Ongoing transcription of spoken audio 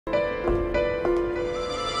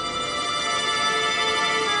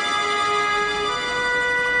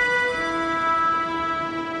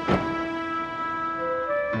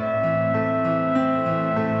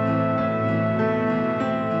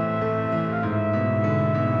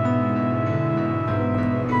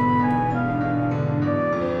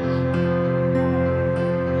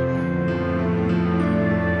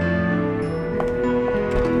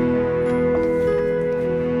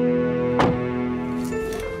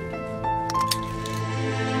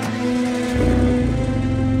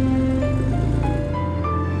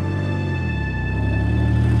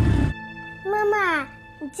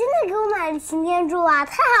擎天柱啊，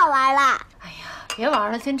太好玩了！哎呀，别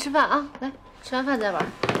玩了，先吃饭啊！来，吃完饭再玩。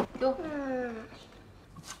哟，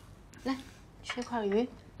来吃块鱼。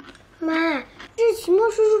妈，这是期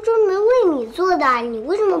末叔叔专门为你做的，你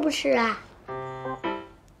为什么不吃啊？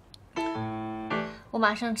我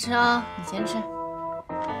马上吃啊，你先吃。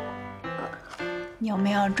你有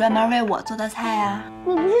没有专门为我做的菜啊？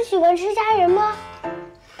你不是喜欢吃虾仁吗？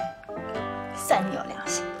算你有良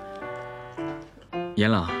心。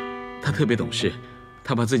严朗，他特别懂事，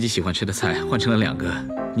他把自己喜欢吃的菜换成了2个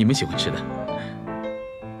你们喜欢吃的。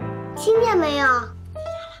听见没有？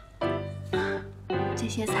这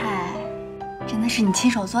些菜真的是你亲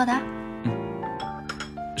手做的？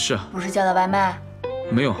是啊。不是叫的外卖？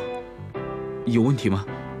没有。有问题吗？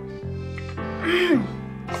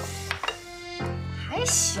还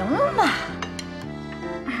行吧。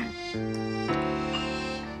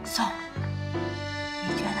宋，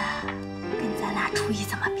你觉得跟咱俩厨艺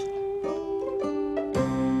怎么比？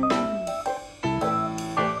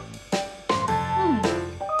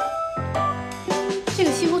这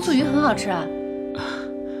个西湖醋鱼很好吃啊。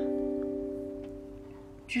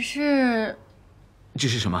只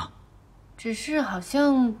是什么？只是好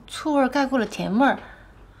像醋味盖过了甜味儿，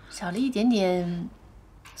少了一点点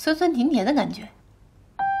酸酸甜甜的感觉。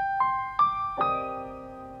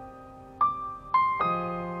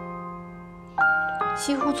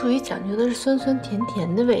西湖醋鱼讲究的是酸酸甜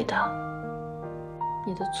甜的味道，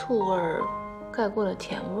你的醋味儿盖过了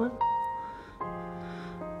甜味儿。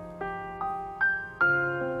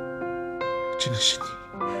真的是你，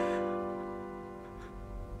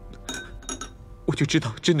我就知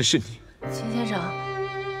道真的是你。秦先生，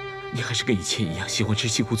你还是跟以前一样喜欢吃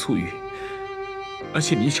西湖醋鱼，而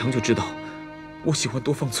且你一尝就知道我喜欢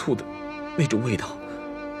多放醋的那种味道。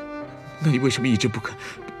那你为什么一直不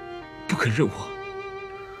肯认我？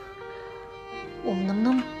我们能不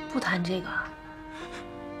能不谈这个啊？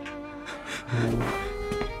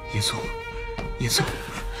严肃，严肃，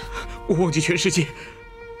我忘记全世界，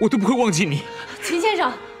我都不会忘记你。秦先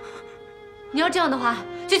生，你要这样的话，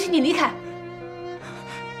就请你离开。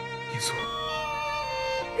严肃，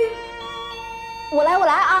我来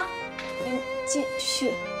啊！继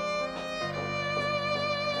续。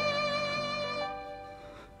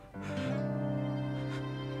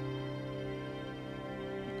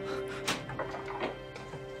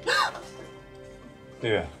丽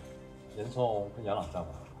月，严聪和杨朗在吗？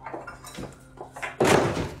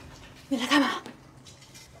你来干嘛？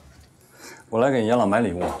我来给杨朗买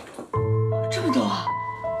礼物。这么多，哇，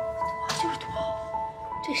就是多，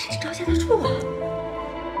这谁招架得住啊？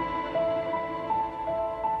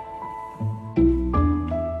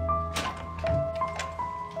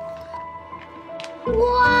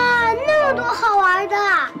哇，那么多好玩的！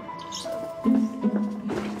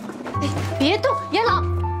哎，别动，严朗。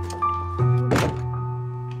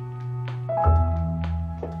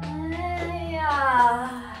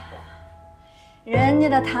人家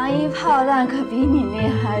的糖衣炮弹可比你厉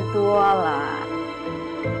害多了。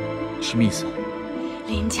什么意思？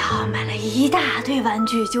林巧买了一大堆玩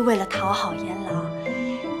具，就为了讨好严朗。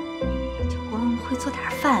你就光会做点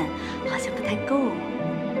饭，好像不太够。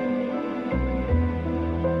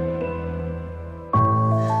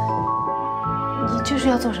你这是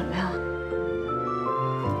要做什么呀？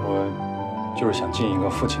我就是想尽一个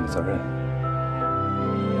父亲的责任。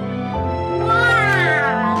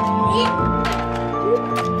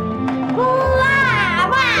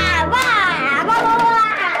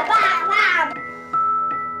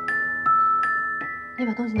你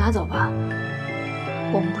把东西拿走吧，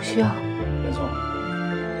我们不需要。严总，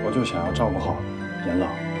我就想要照顾好严朗，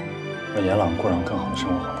让严朗过上更好的生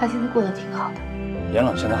活。他现在过得挺好的。严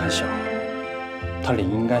朗现在还小，他理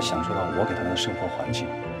应该享受到我给他的生活环境。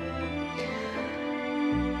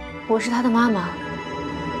我是他的妈妈，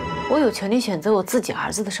我有权利选择我自己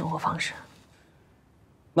儿子的生活方式。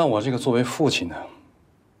那我这个作为父亲呢，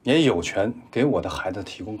也有权给我的孩子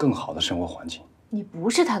提供更好的生活环境。你不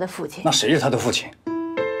是他的父亲。那谁是他的父亲？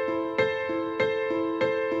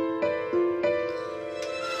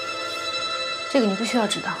这个你不需要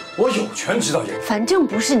知道。我有权知道严。反正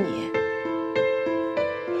不是你。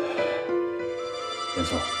严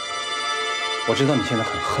肃，我知道你现在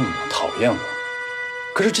很恨我、讨厌我，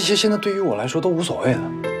可是这些现在对于我来说都无所谓了。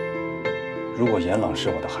如果严朗是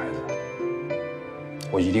我的孩子，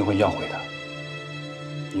我一定会要回他，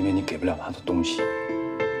因为你给不了他的东西，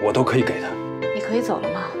我都可以给他。你可以走了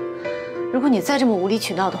吗？如果你再这么无理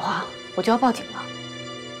取闹的话，我就要报警了。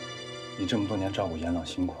你这么多年照顾严朗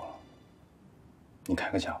辛苦了，你开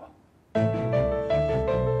个价吧。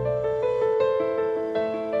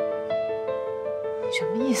什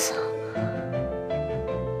么意思啊？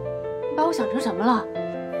你把我我想成什么了？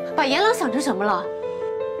把严朗想成什么了？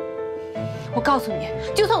我告诉你，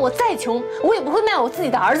就算我再穷，我也不会卖我自己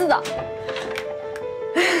的儿子的。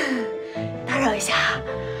打扰一下，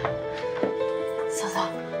嫂嫂，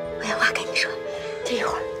我有话跟你说。这一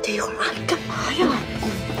会儿啊，你干嘛呀？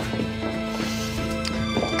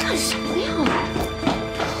干什么呀？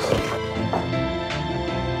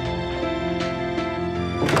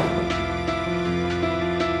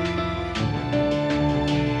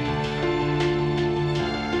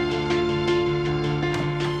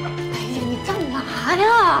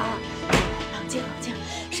呀，冷静，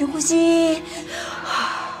深呼吸，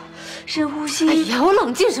深呼吸。哎呀，我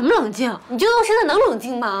冷静什么冷静？你觉得我现在能冷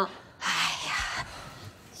静吗？哎呀，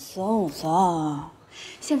松，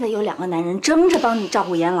现在有2个男人争着帮你照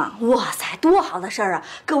顾严朗，哇塞，多好的事儿啊！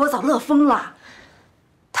哥我早乐疯了。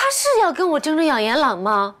他是要跟我争着养严朗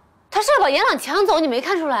吗？他是要把严朗抢走，你没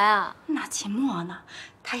看出来啊？那秦墨呢？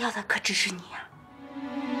他要的可只是你呀。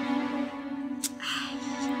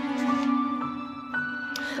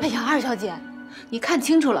哎呀，二小姐，你看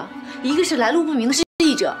清楚了，一个是来路不明的失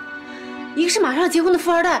忆者，一个是马上要结婚的富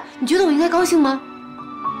二代，你觉得我应该高兴吗？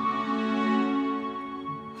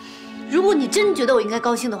如果你真觉得我应该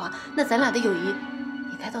高兴的话，那咱俩的友谊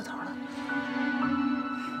也该到头了。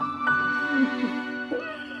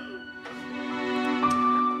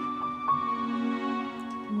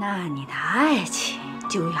那你的爱情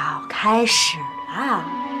就要开始了。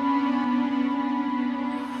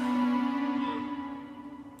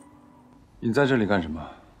你在这里干什么？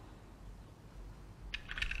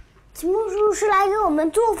秦墨叔叔是来给我们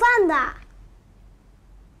做饭的。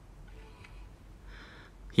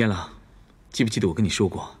严朗，记不记得我跟你说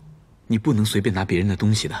过，你不能随便拿别人的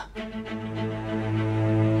东西的。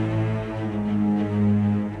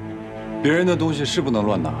别人的东西是不能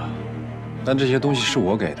乱拿，但这些东西是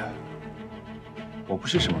我给的，我不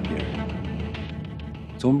是什么别人，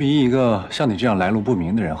总比一个像你这样来路不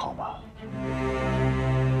明的人好吧？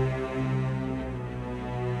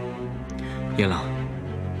严朗，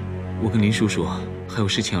我跟林叔叔还有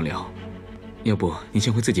事情要聊，要不你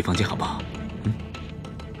先回自己房间好不好？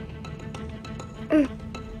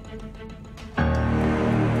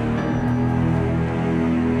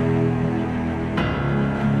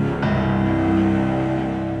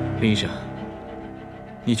林医生，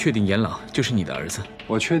你确定严朗就是你的儿子？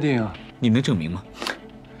我确定啊。你能证明吗？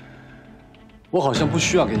我好像不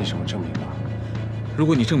需要给你什么证明吧？如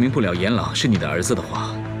果你证明不了严朗是你的儿子的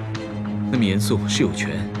话，那么严肃是有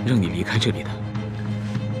权让你离开这里的。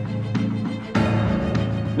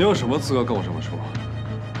你有什么资格跟我这么说？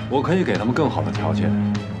我可以给他们更好的条件，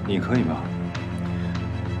你可以吗？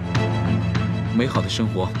美好的生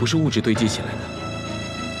活不是物质堆积起来的。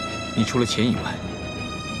你除了钱以外，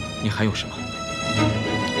你还有什么？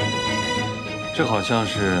这好像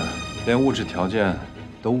是连物质条件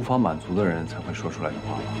都无法满足的人才会说出来的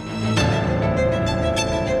话吧？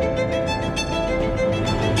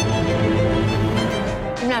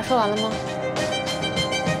你们俩说完了吗？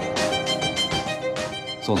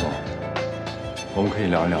宋总，我们可以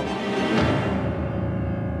聊一聊吗？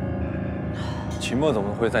秦墨怎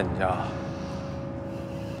么会在你家？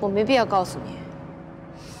我没必要告诉你。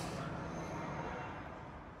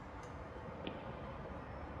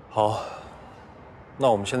好，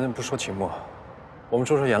那我们现在不说秦墨，我们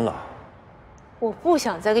说说严朗。我不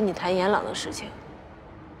想再跟你谈严朗的事情，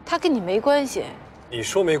他跟你没关系。你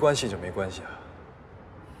说没关系就没关系啊？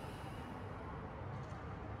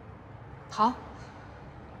好，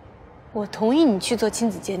我同意你去做亲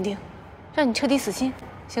子鉴定，让你彻底死心，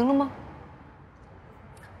行了吗？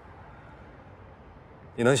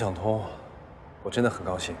你能想通，我真的很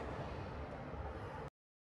高兴。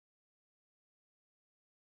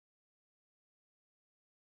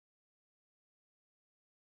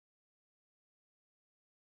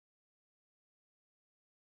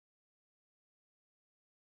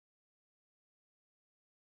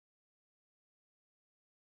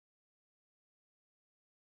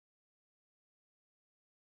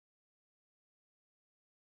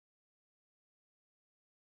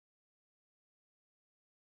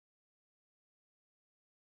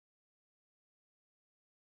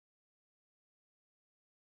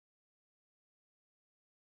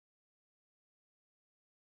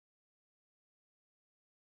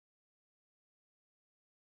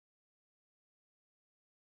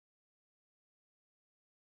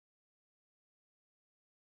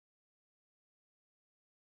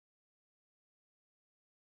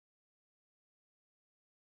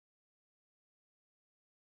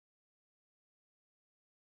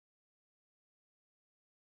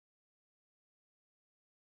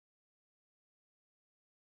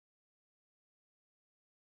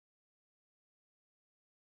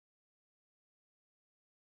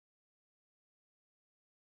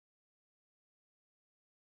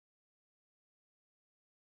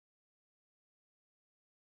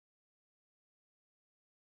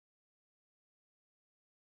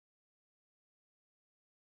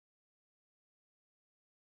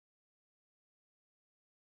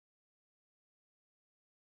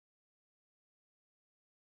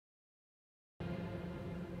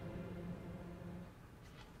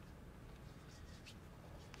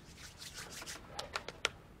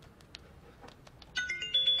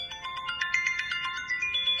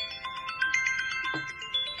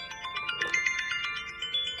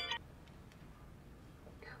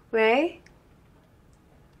喂，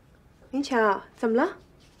林巧，怎么了？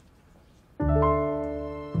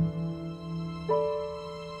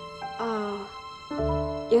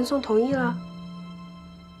严嵩同意了。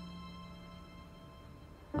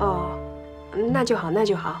哦，那就好，那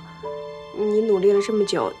就好。你努力了这么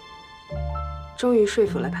久，终于说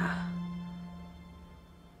服了他。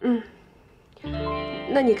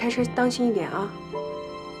那你开车当心一点啊。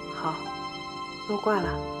好，那我挂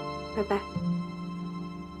了，拜拜。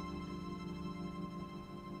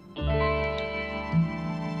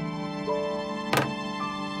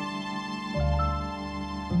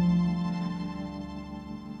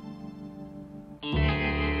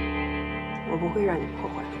我不会让你破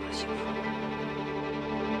坏了我的幸福。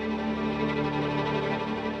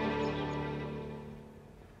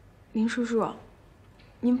林叔叔，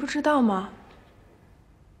您不知道吗？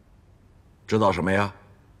知道什么呀？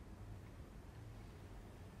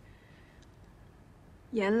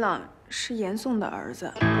严朗是严嵩的儿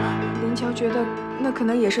子，林乔觉得那可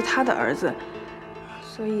能也是他的儿子，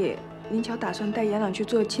所以林乔打算带严朗去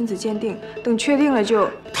做亲子鉴定，等确定了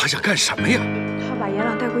就……他想干什么呀？他把严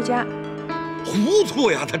朗带回家。糊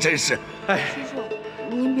涂呀，他真是！哎，叔叔，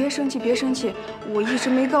您别生气，别生气，我一直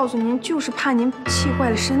没告诉您，就是怕您气坏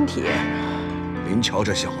了身体。林乔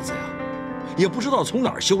这小子呀，也不知道从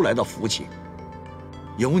哪儿修来的福气，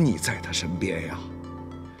有你在他身边呀。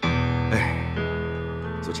哎，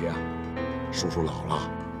祖奇啊，叔叔老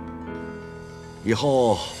了，以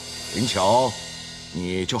后林乔，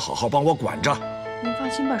你就好好帮我管着。您放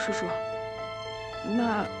心吧，叔叔。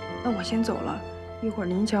那我先走了，一会儿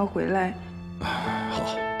林乔回来。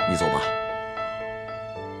好，你走吧。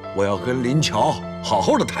我要跟林乔好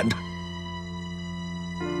好的谈谈。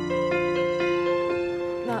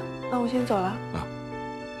那我先走了。啊。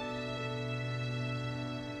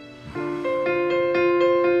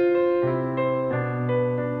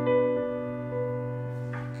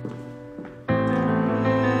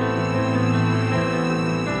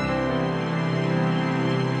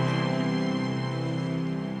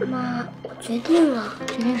妈，我决定了。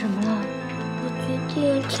决定什么了？我决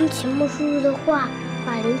定听秦墨叔叔的话，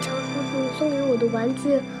把林乔叔叔送给我的玩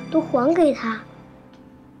具都还给他。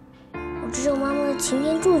我只有妈妈的擎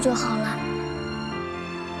天柱就好了。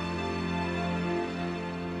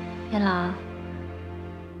严朗，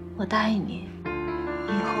我答应你，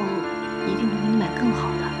以后一定会给你买更好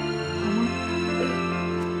的，好吗？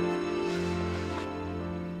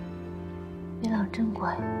严朗真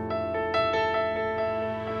乖。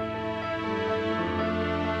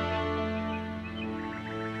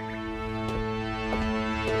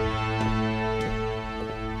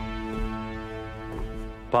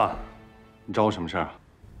爸，你找我什么事儿啊？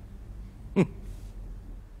哼！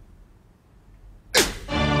你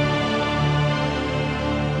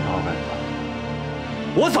找我干什么？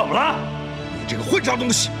我怎么了？你这个混账东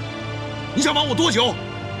西！你想瞒我多久？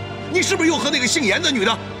你是不是又和那个姓严的女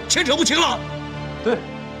的牵扯不清了？对，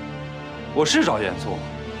我是找严嵩，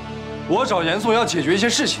我找严嵩要解决一些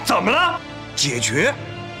事情，怎么了？解决？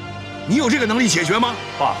你有这个能力解决吗？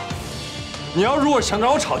爸，你要如果想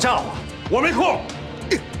找我吵架的话，我没空。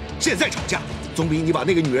现在吵架，总比你把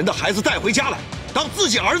那个女人的孩子带回家来，当自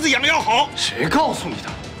己儿子养要好。谁告诉你的？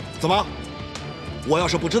怎么？我要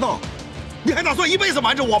是不知道，你还打算一辈子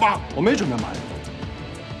瞒着我吗？我没准备瞒着你。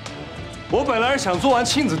我本来是想做完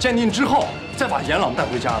亲子鉴定之后，再把严朗带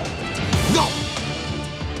回家的。闹！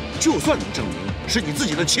就算能证明是你自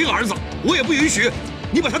己的亲儿子，我也不允许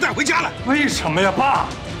你把他带回家来。为什么呀，爸？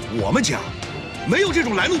我们家没有这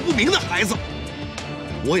种来路不明的孩子，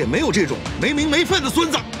我也没有这种没名没分的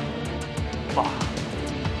孙子。爸，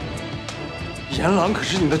严朗可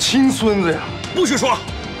是你的亲孙子呀！不许说，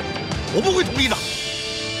我不会同意的。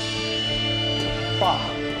爸，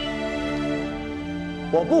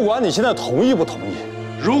我不管你现在同意不同意，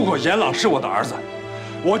如果严朗是我的儿子，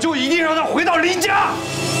我就一定让他回到林家。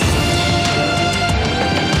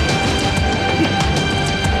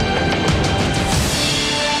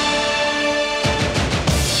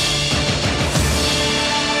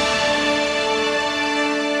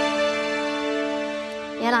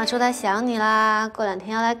严朗说他想你啦，过2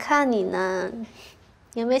天要来看你呢，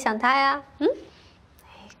你有没有想他呀？哎，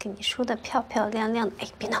给你梳得漂漂亮亮的，哎，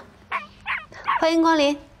别闹。欢迎光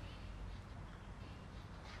临。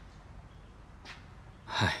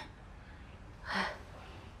嗨，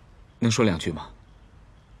能说2句吗？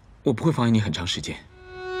我不会妨碍你很长时间。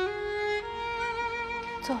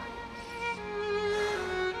坐。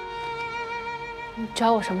你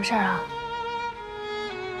找我什么事儿啊？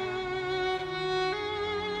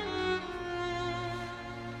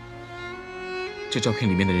这照片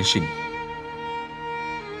里面的人是你，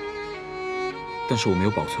但是我没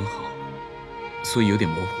有保存好，所以有点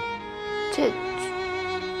模糊。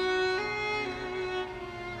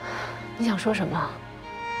你想说什么？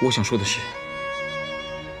我想说的是，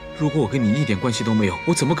如果我跟你一点关系都没有，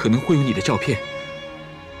我怎么可能会有你的照片？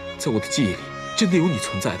在我的记忆里，真的有你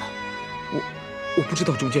存在的。我不知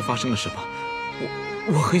道中间发生了什么，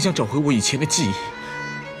我很想找回我以前的记忆。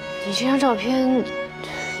你这张照片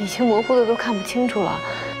以前模糊的都看不清楚了，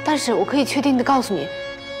但是我可以确定的告诉你，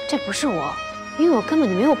这不是我，因为我根本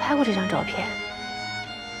就没有拍过这张照片。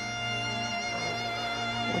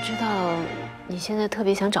我知道你现在特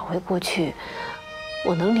别想找回过去，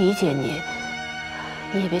我能理解你，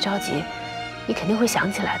你也别着急，你肯定会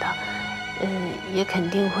想起来的，也肯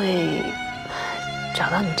定会找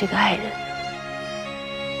到你这个爱人。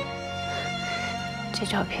这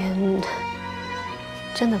照片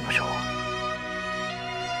真的不是我。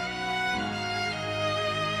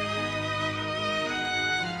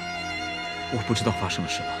我不知道发生了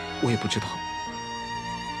什么，我也不知道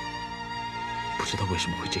为什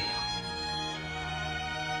么会这样。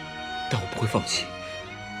但我不会放弃，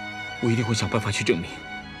我一定会想办法去证明，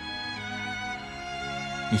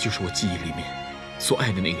你就是我记忆里面所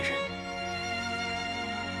爱的那个人。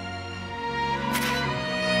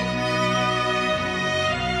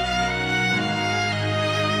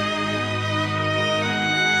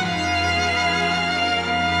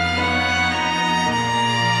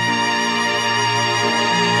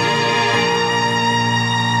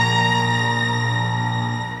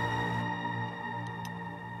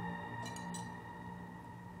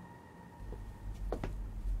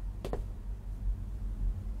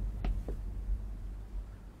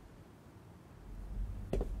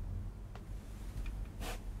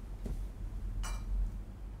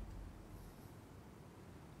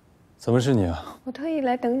怎么是你啊？我特意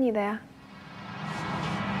来等你的呀。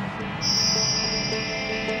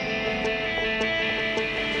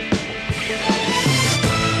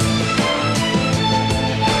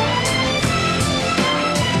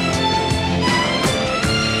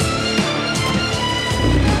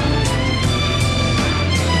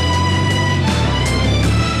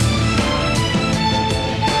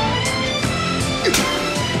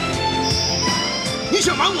你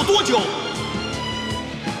想瞒我多久？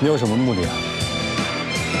你有什么目的啊？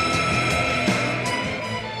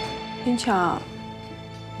林巧，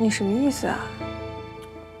你什么意思啊？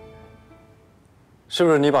是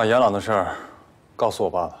不是你把严朗的事儿告诉我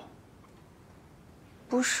爸了？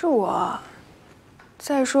不是我。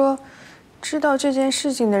再说，知道这件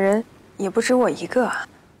事情的人也不止我一个啊。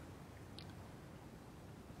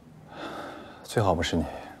最好不是你。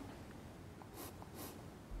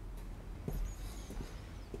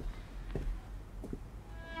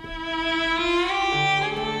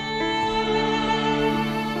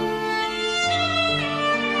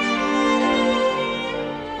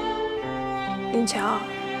林乔，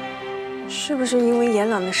是不是因为严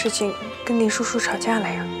朗的事情跟林叔叔吵架了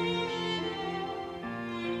呀？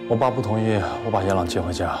我爸不同意我把严朗接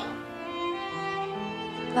回家。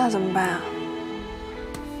那怎么办啊？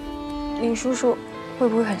林叔叔会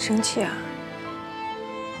不会很生气啊？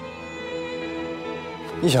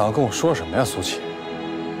你想要跟我说什么呀，苏琪？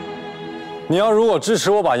你要如果支持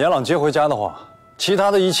我把严朗接回家的话，其他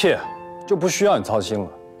的一切就不需要你操心了。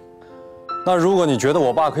那如果你觉得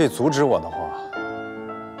我爸可以阻止我的话，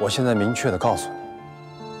我现在明确的告诉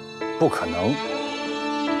你，不可能。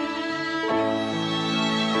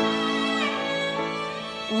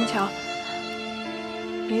林乔，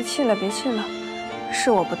别气了，别气了，是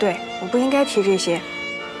我不对，我不应该提这些。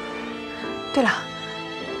对了，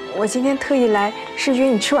我今天特意来是约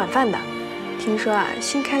你吃晚饭的，听说啊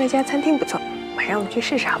新开了家餐厅不错，晚上我们去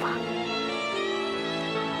试试好不好？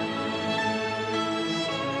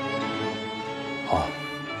好。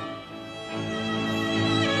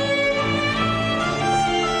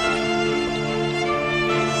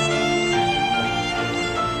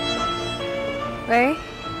喂，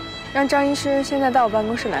让张医师现在到我办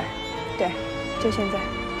公室来。对，就现在。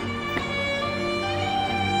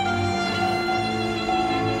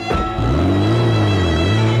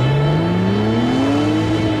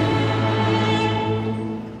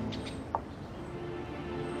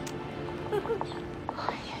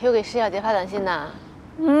又给施小杰发短信呢？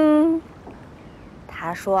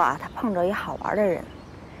他说啊，他碰着一好玩的人，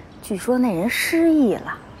据说那人失忆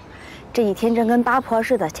了，这一天正跟八婆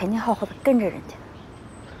似的前前后后的跟着人家。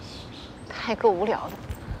太够无聊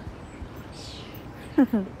的。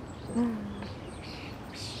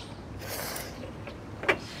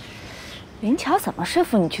林乔怎么说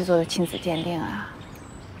服你去做亲子鉴定啊？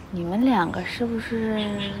你们两个是不是？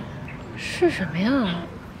是什么呀？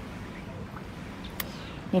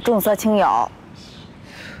你重色轻友，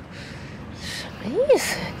么意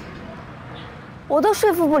思？我都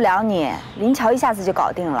说服不了你，林乔一下子就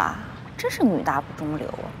搞定了，真是女大不中留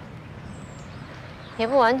啊！也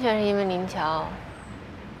不完全是因为林乔，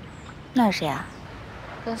那是谁啊？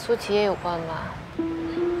跟苏琪也有关吧？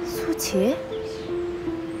苏琪？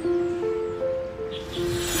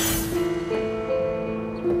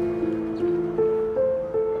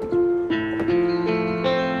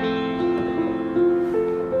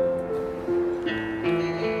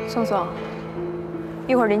宋宋，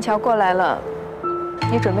一会儿林乔过来了，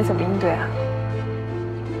你准备怎么应对啊？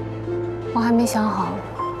我还没想好。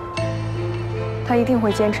他一定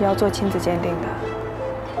会坚持要做亲子鉴定的。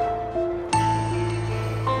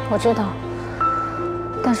我知道，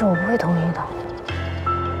但是我不会同意的。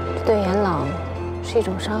这对严朗是一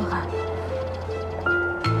种伤害。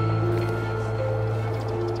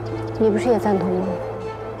你不是也赞同吗？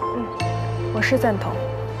我是赞同，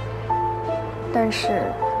但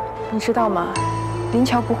是你知道吗？林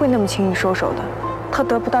乔不会那么轻易收手的，他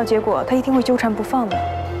得不到结果，他一定会纠缠不放的。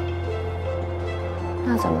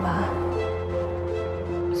那怎么办？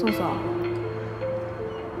宋宋，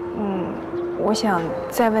我想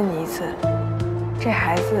再问你一次，这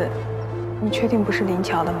孩子，你确定不是林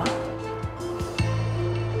乔的吗？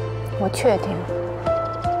我确定，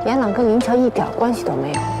严朗跟林乔一点关系都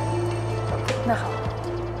没有。那好，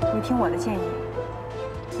你听我的建议，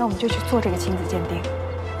那我们就去做这个亲子鉴定。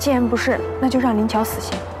既然不是，那就让林乔死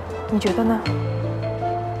心，你觉得呢？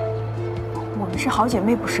我们是好姐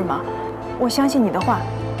妹，不是吗？我相信你的话，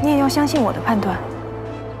你也要相信我的判断。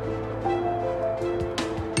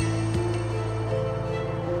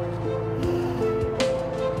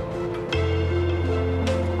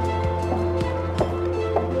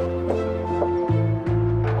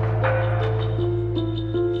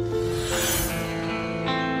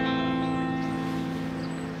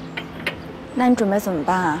那你准备怎么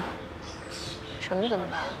办啊？什么怎么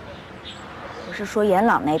办？我是说严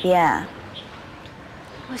朗那边。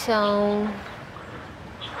我想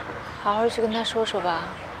好好去跟他说说吧，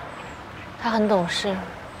他很懂事，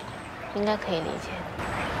应该可以理解。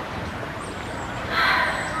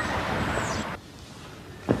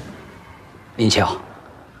林乔，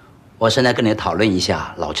我是来跟你讨论一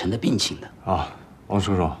下老陈的病情的。啊，王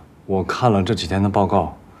叔叔，我看了这几天的报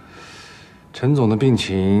告，陈总的病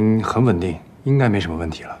情很稳定，应该没什么问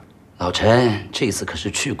题了。老陈这次可是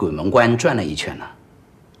去鬼门关转了一圈呢，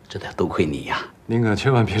这得多亏你呀！您可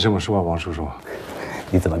千万别这么说啊，王叔叔。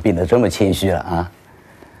你怎么变得这么谦虚了啊？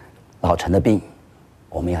老陈的病，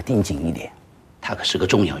我们要盯紧一点，他可是个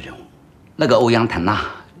重要人物。那个欧阳谈娜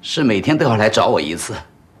是每天都要来找我一次。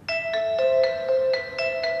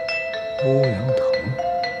欧阳腾。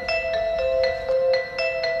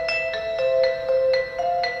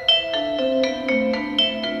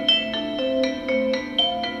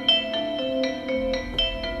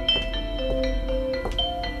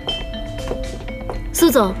苏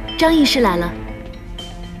总，张医师来了。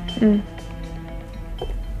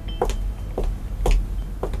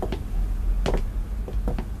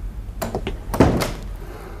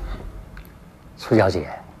苏小姐，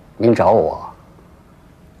您找我。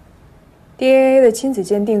DNA 的亲子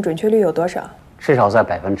鉴定准确率有多少？至少在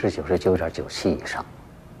99.97%以上。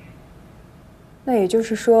那也就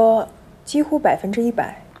是说，几乎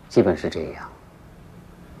100%。基本是这样。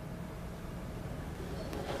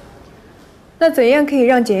那怎样可以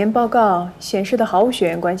让检验报告显示的毫无血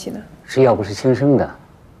缘关系呢？只要不是亲生的，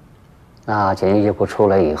那检验结果出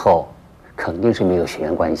来以后，肯定是没有血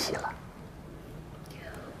缘关系了。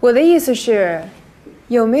我的意思是，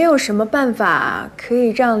有没有什么办法可以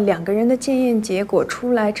让两个人的检验结果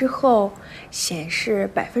出来之后，显示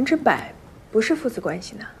100%不是父子关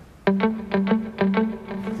系呢？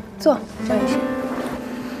坐，张医师。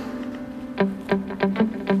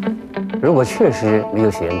如果确实没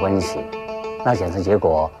有血缘关系，那检测结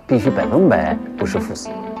果必须100%不是父子。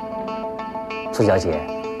苏小姐，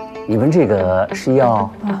你们这个是要……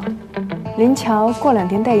林乔过2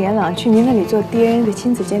天带严朗去您那里做 DNA 的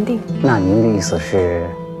亲子鉴定。那您的意思是？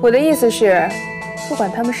我的意思是，不管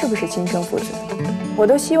他们是不是亲生父子，我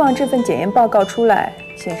都希望这份检验报告出来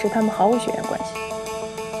显示他们毫无血缘关系。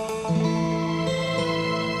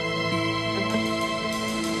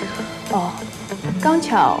哦，刚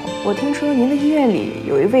巧我听说您的医院里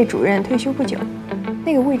有一位主任退休不久，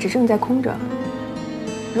那个位置正在空着。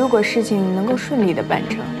如果事情能够顺利地办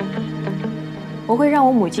成，我会让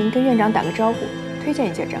我母亲跟院长打个招呼，推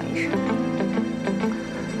荐一下张医师。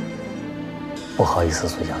不好意思，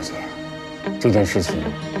苏小姐，这件事情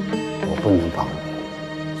我不能帮你。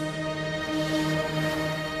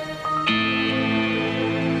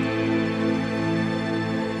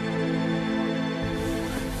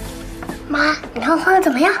妈，你画的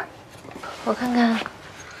怎么样？我看看。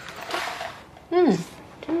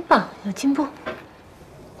真棒，有进步。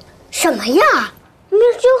什么呀？明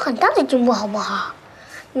明是有很大的进步，好不好？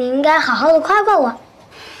你应该好好的夸夸我。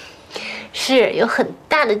是有很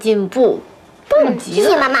大的进步，棒极了。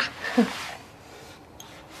谢谢妈妈。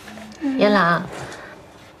元朗，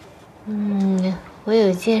我有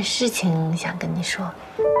一件事情想跟你说。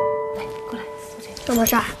来，过来，坐这里。什么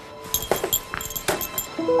事儿？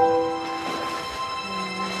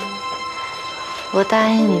我答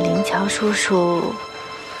应你，林乔叔叔，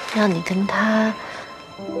让你跟他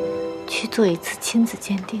去做一次亲子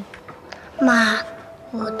鉴定。妈，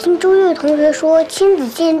我听周月同学说，亲子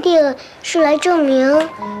鉴定是来证明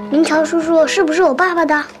林乔叔叔是不是我爸爸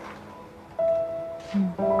的。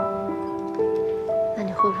那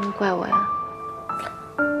你会不会怪我呀？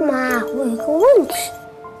妈，我有一个问题。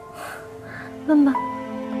问吧。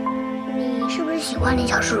你是不是喜欢林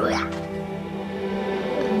乔叔叔呀？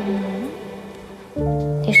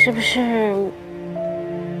你是不是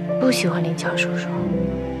不喜欢林乔叔叔？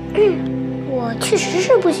我确实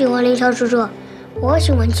是不喜欢林乔叔叔，我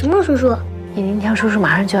喜欢秦墨叔叔。你林乔叔叔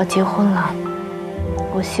马上就要结婚了，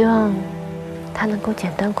我希望他能够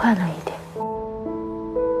简单快乐一点。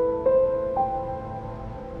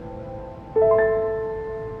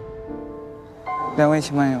两位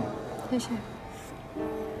请慢用。谢谢。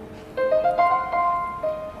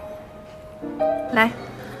来，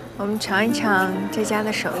我们尝一尝这家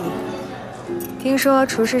的手艺。听说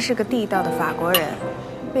厨师是个地道的法国人，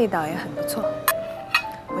味道也很不错。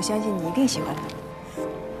我相信你一定喜欢它。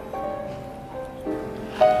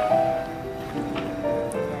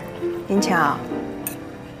林乔，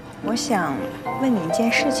我想问你一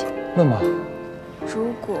件事情。问吧。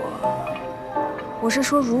如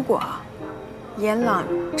果严朗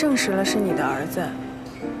证实了是你的儿子，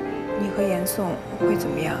你和严颂会怎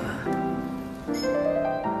么样啊？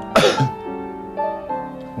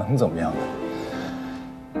能怎么样呢？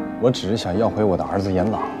我只是想要回我的儿子严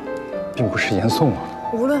朗，并不是严颂啊。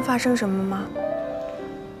无论发生什么吗？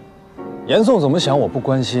严颂怎么想我不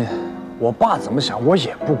关心，我爸怎么想我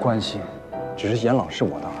也不关心，只是严朗是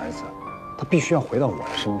我的儿子，他必须要回到我的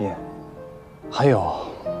身边。还有，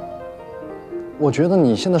我觉得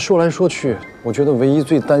你现在说来说去，我觉得唯一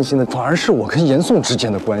最担心的反而是我跟严颂之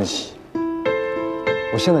间的关系。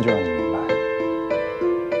我现在就让你明白，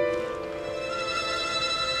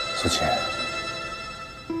苏晴，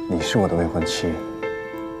你是我的未婚妻，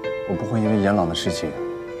我不会因为严朗的事情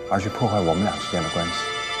而去破坏我们俩之间的关系。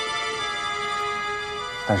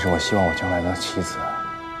但是我希望我将来的妻子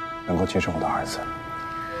能够接受我的儿子。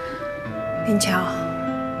林乔，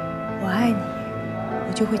我爱你，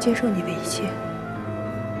我就会接受你的一切，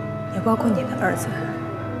也包括你的儿子，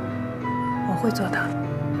我会做到的。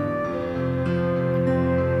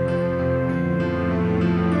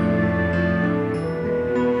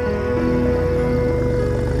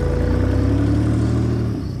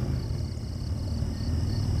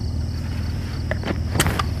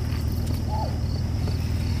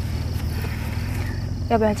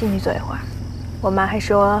要不要进去坐一会儿？我妈还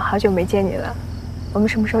说好久没见你了，我们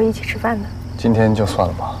什么时候一起吃饭呢？今天就算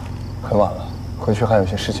了吧，很晚了，回去还有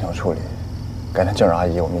些事情要处理，改天叫上阿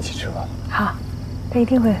姨，我们一起吃饭。好，她一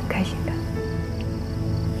定会很开心的。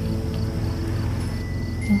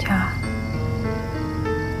林乔，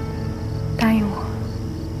答应我，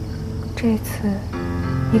这次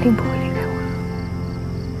一定不会离开我。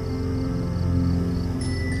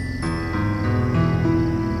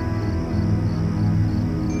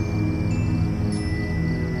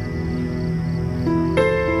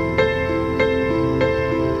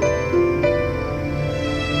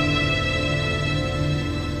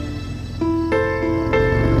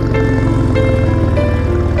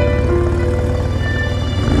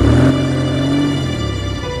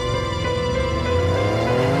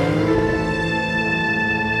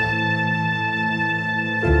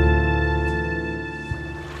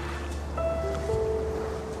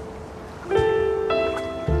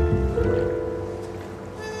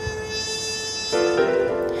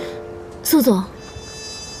苏总，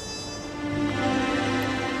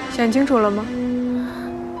想清楚了吗？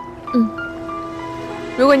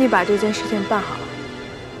如果你把这件事情办好了，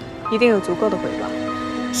一定有足够的回报。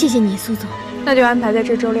谢谢你，苏总。那就安排在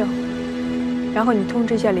这周6，然后你通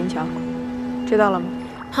知一下林乔，知道了吗？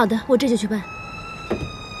好的，我这就去办。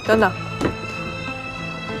等等，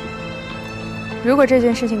如果这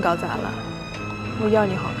件事情搞砸了，我要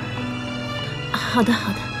你好看。好的，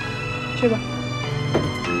好的，去吧。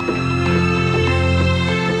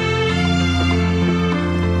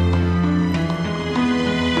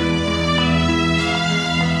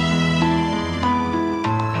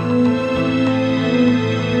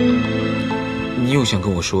想跟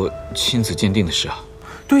我说亲子鉴定的事啊？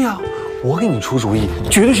对呀，我给你出主意，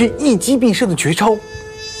绝对是一击必胜的绝招。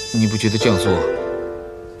你不觉得这样做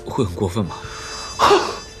会很过分吗？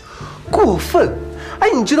过分？哎，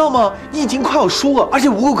你知道吗？你已经快要输了，而且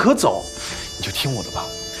无路可走。你就听我的吧，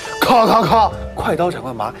咔咔咔，快刀斩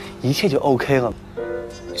乱麻，一切就 OK 了。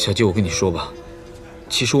小杰，我跟你说吧，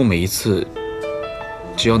其实我每一次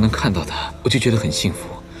只要能看到他，我就觉得很幸福。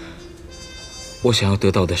我想要得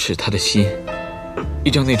到的是他的心。一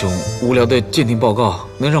张那种无聊的鉴定报告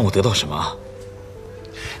能让我得到什么啊？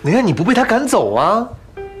能让你不被他赶走啊！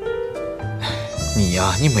你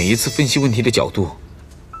呀，你每一次分析问题的角度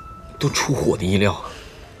都出乎我的意料。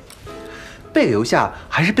被留下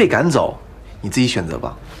还是被赶走，你自己选择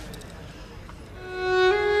吧。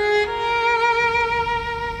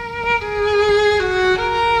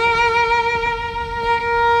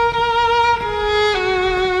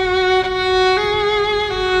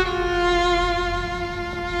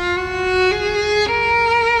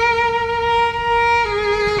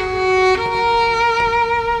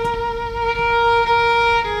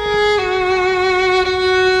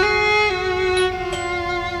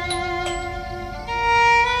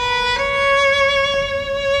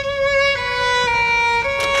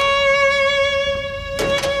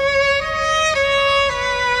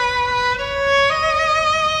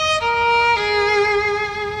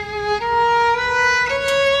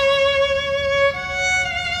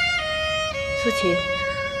苏琪，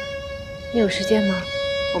你有时间吗？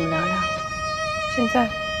我们聊聊。现在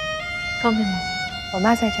方便吗？我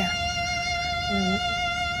妈在家。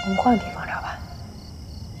我们换个地方聊吧。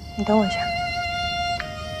你等我一下。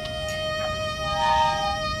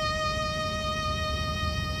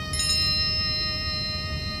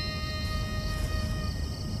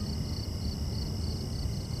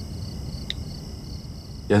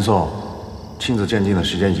严宋，亲子鉴定的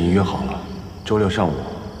时间已经约好了，周6上午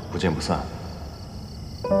不见不散。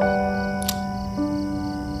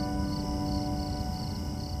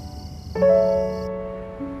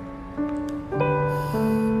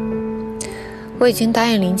我已经答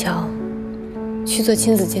应林乔去做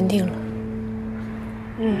亲子鉴定了。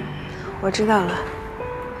我知道了，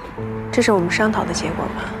这是我们商讨的结果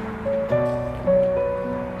吗？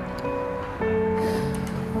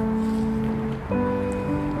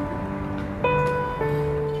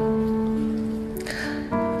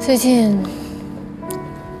最近，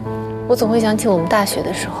我总会想起我们大学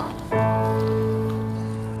的时候，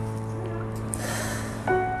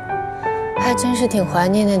还真是挺怀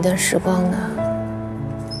念那段时光的。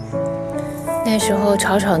那时候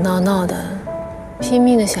吵吵闹闹的，拼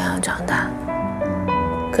命的想要长大。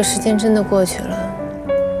可时间真的过去了，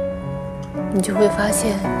你就会发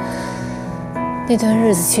现，那段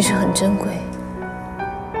日子其实很珍贵，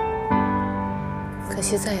可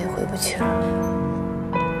惜再也回不去了。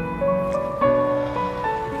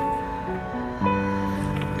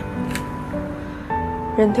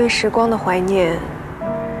人对时光的怀念，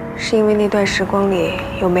是因为那段时光里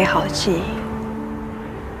有美好的记忆。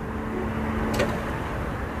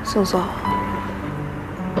宋宋，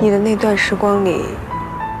你的那段时光里，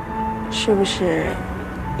是不是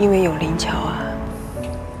因为有林乔啊？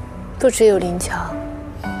不只有林乔，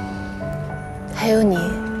还有你，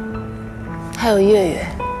还有月月，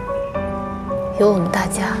有我们大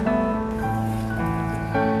家。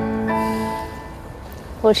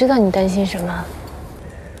我知道你担心什么。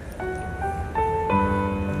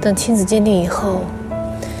等亲子鉴定以后，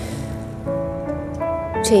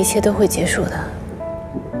这一切都会结束的。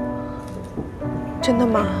真的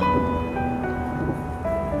吗？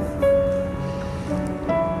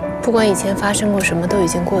不管以前发生过什么，都已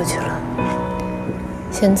经过去了。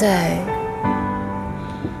现在，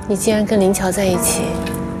你既然跟林乔在一起，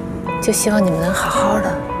就希望你们能好好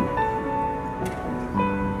的，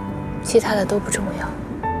其他的都不重要。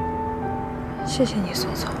谢谢你，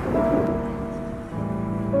宋总。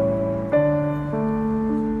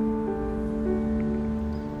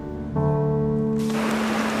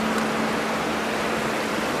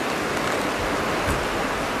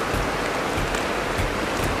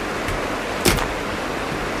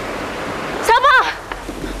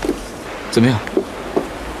怎么样？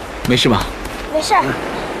没事吧？没事。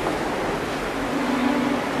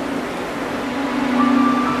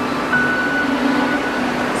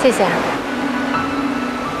谢谢。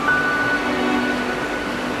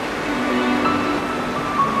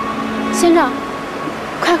先生，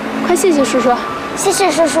快谢谢叔叔！谢谢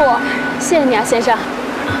叔叔。谢谢你啊，先生。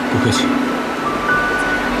不客气。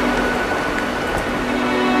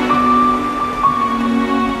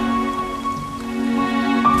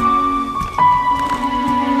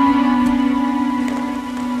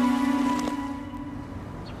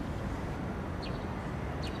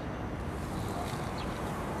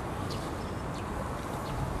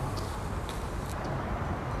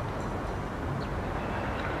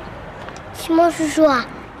秦梦叔叔，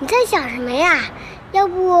你在想什么呀？要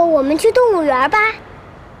不我们去动物园吧？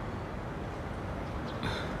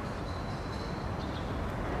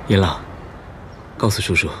严朗，告诉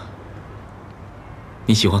叔叔，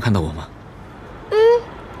你喜欢看到我吗？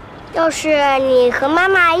要是你和妈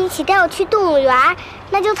妈一起带我去动物园，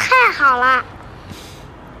那就太好了。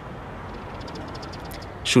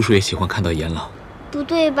叔叔也喜欢看到严朗。不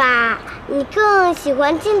对吧？你更喜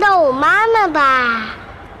欢见到我妈妈吧？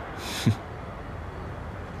哼，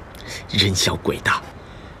人小鬼大。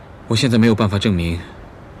我现在没有办法证明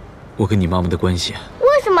我跟你妈妈的关系。为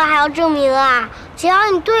什么还要证明啊？只要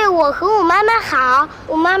你对我和我妈妈好，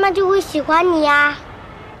我妈妈就会喜欢你呀。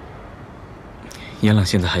严朗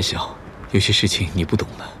现在还小，有些事情你不懂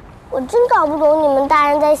的。我真搞不懂你们大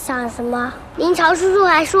人在想什么。林乔叔叔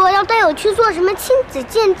还说要带我去做什么亲子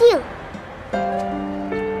鉴定。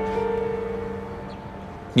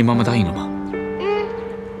你妈妈答应了吗？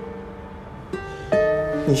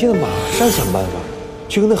你现在马上想办法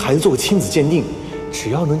去跟那孩子做个亲子鉴定，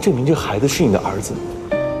只要能证明这孩子是你的儿子，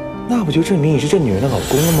那不就证明你是这女人的老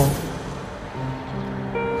公了吗？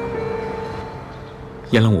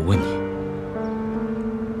严朗，我问你，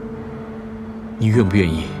你愿不愿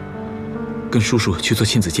意跟叔叔去做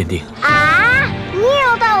亲子鉴定？啊！你也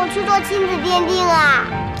要带我去做亲子鉴定啊？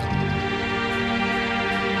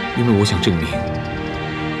因为我想证明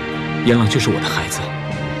严朗就是我的孩子，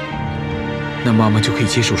那妈妈就可以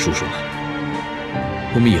接受叔叔了，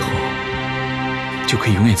我们以后就可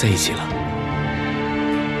以永远在一起了。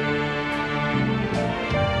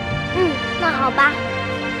那好吧。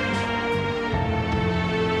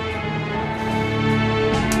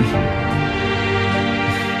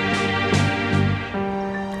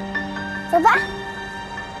走吧。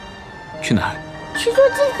去哪儿？去做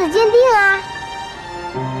亲子鉴定啊。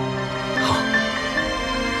好。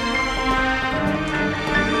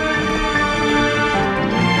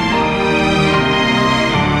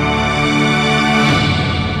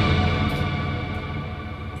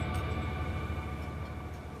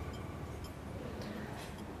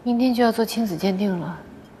明天就要做亲子鉴定了，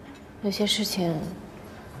有些事情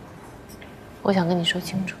我想跟你说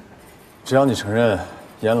清楚。只要你承认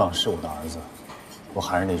严朗是我的儿子，我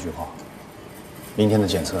还是那句话，明天的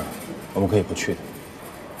检测我们可以不去的。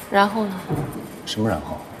然后呢？什么然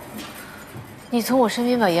后？你从我身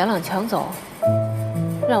边把严朗抢走，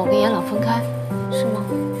让我跟严朗分开，是吗？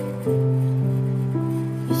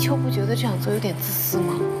你就不觉得这样做有点自私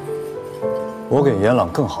吗？我给严朗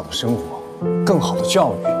更好的生活，更好的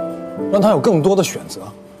教育，让他有更多的选择，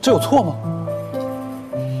这有错吗？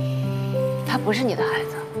他不是你的孩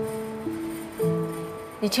子，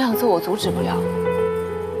你这样做我阻止不了。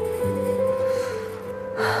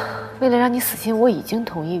为了让你死心，我已经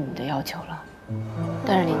同意你的要求了。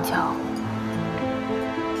但是林乔，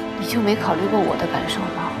你就没考虑过我的感受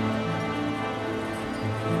吗？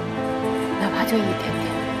哪怕就一点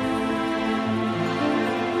点。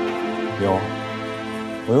有，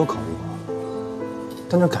我有考虑过，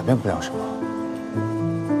但这改变不了什么。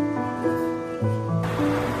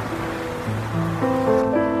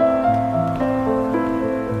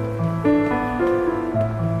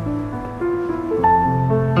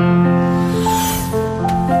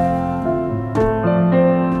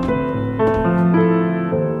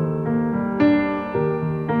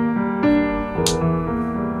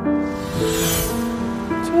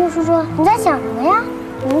叔叔，你在想什么呀？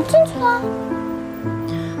我们进去啊。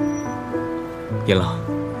严朗，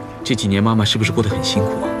这几年妈妈是不是过得很辛苦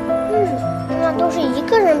啊？妈妈都是一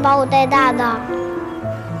个人把我带大的。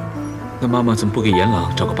那妈妈怎么不给严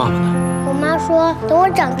朗找个爸爸呢？我妈说等我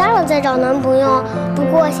长大了再找男朋友。不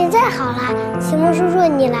过现在好了，秦梦叔叔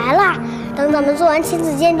你来了，等咱们做完亲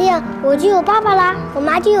子鉴定，我就有爸爸啦，我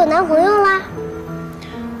妈就有男朋友啦。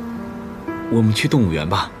我们去动物园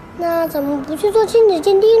吧。那咱们不去做亲子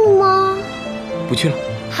鉴定了吗？不去了。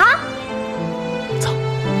好。走。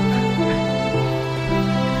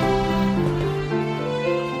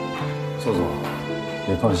素素，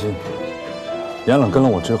你放心，严朗跟了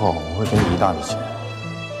我之后，我会给你一大笔钱，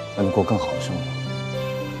让你过更好的生活。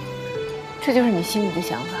这就是你心里的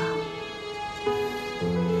想法，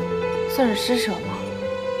算是施舍吗？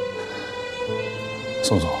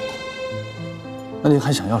宋总，那你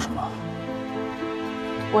还想要什么？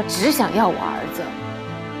我只想要我儿子，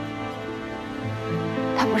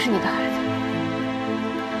他不是你的孩子，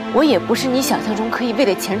我也不是你想象中可以为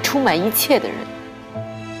了钱出卖一切的人。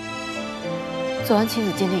做完亲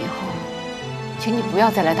子鉴定以后，请你不要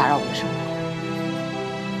再来打扰我的生活。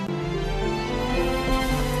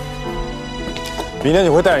明天你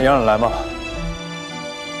会带着严朗来吗？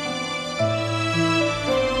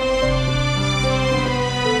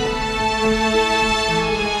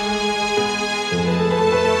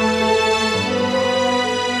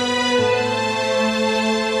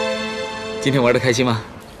今天玩的开心吗？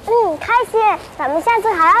开心。咱们下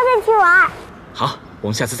次还要再去玩。好，我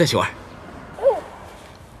们下次再去玩。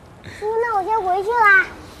叔，那我先回去啦，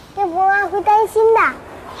要不然会担心的。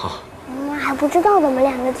好。妈还不知道咱们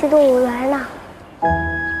两个去动物园呢。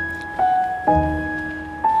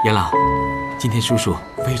严朗，今天叔叔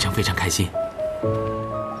非常非常开心。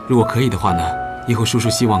如果可以的话呢，以后叔叔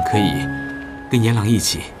希望可以跟严朗一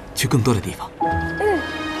起去更多的地方。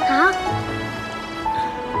好。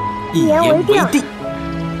一言为定。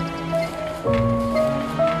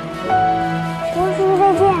叔叔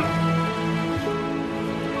再见。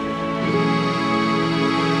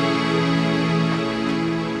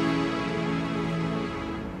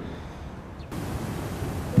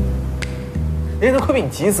人家都快被你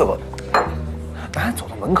急死了，咱走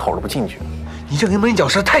到门口了不进去，你这人门脚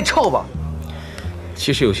实在太臭吧？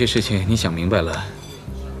其实有些事情你想明白了，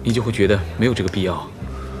你就会觉得没有这个必要。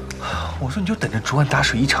我说你就等着竹篮打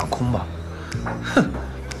水一场空吧。哼，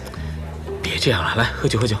别这样了，来喝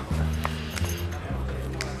酒喝酒。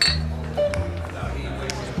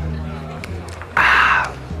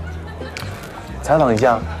采访一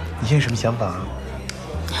下，你现在什么想法啊？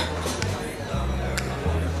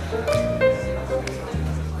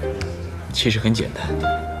其实很简单，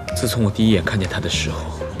自从我第一眼看见他的时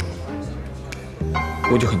候，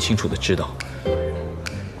我就很清楚的知道，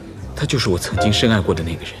他就是我曾经深爱过的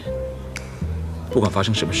那个人。不管发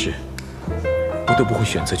生什么事，我都不会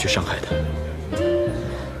选择去伤害他。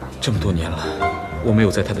这么多年了，我没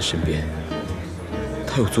有在他的身边，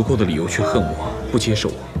他有足够的理由去恨我，不接受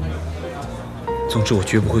我。总之，我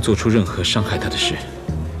绝不会做出任何伤害他的事，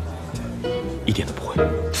一点都不会。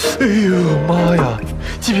哎呦妈呀，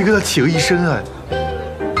鸡皮疙瘩起了一身哎！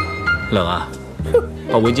冷啊，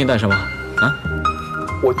把围巾戴上吧。啊，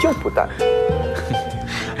我就不戴。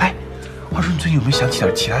哎，话说你最近有没有想起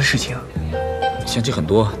点其他的事情啊？想起很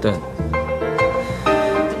多，但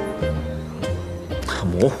很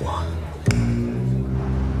模糊啊。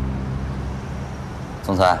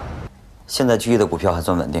总裁，现在聚义的股票还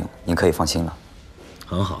算稳定，您可以放心了。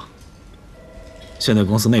很好。现在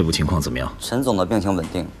公司内部情况怎么样？陈总的病情稳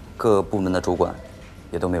定，各个部门的主管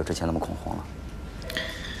也都没有之前那么恐慌了。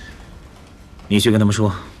你去跟他们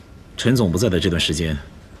说，陈总不在的这段时间，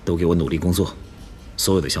都给我努力工作，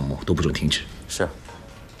所有的项目都不准停止。是，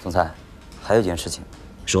总裁，还有一件事情。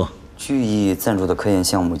说。聚义赞助的科研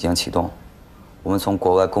项目已经启动，我们从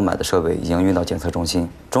国外购买的设备已经运到检测中心。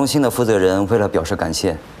中心的负责人为了表示感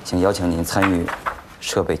谢，请邀请您参与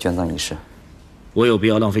设备捐赠仪式。我有必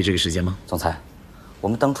要浪费这个时间吗？总裁，我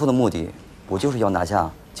们当初的目的不就是要拿下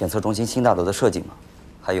检测中心新大楼的设计吗？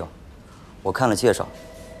还有，我看了介绍，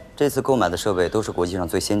这次购买的设备都是国际上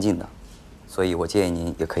最先进的，所以我建议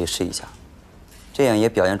您也可以试一下，这样也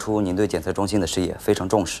表现出您对检测中心的事业非常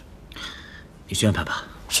重视。你去安排吧。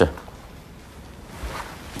是。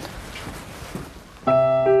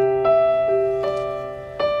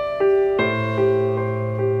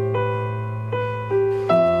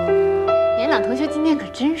严朗同学今天可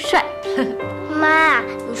真帅。妈，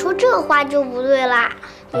你说这话就不对啦。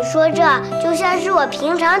你说这就像是我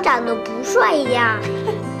平常长得不帅一样。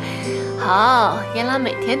好，严朗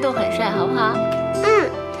每天都很帅，好不好？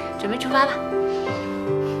准备出发吧。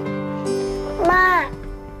妈。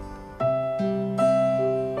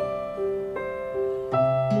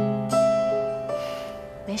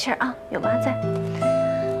没事啊，有妈在，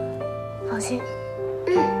放心。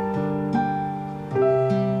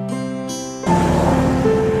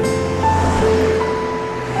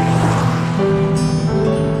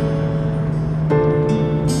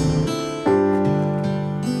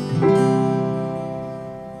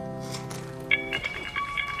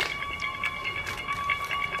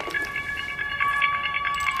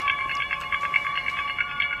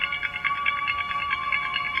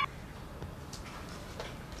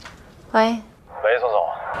喂，宋总，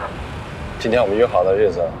今天我们约好的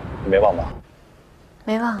日子你没忘吧？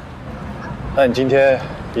没忘。那你今天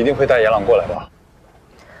一定会带严朗过来吧？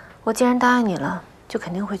我既然答应你了，就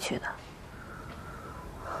肯定会去的。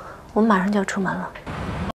我们马上就要出门了。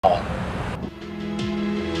好。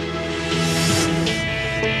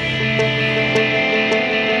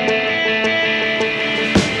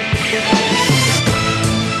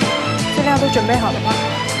资料都准备好了吗？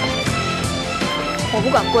我不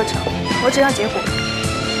管过程，我只要结果。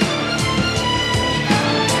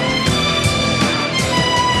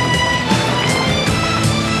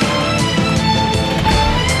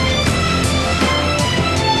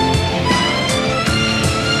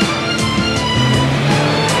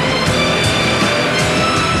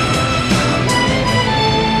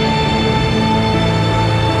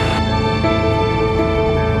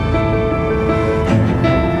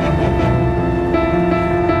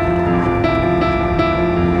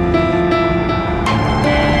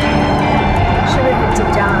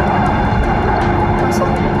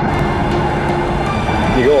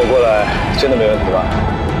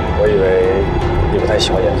我以为你不太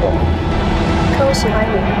喜欢演奏。可我喜欢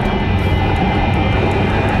你。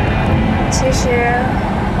其实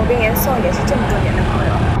我跟严颂也是这么多年的朋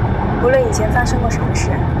友，无论以前发生过什么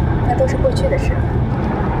事，那都是过去的事。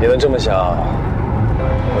你能这么想，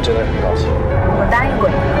我真的很高兴。我答应过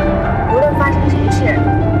你了，无论发生什么事，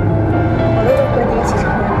我都会和你一起承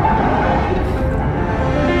担。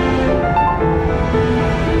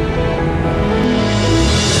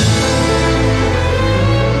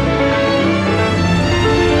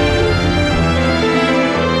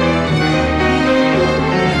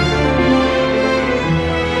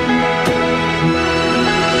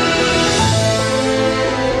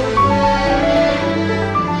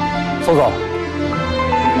宋总，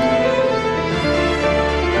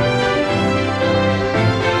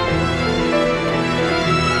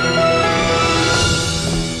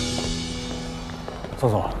宋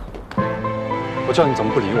总，我叫你怎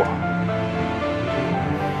么不理我？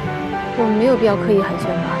我们没有必要刻意寒暄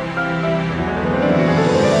吧？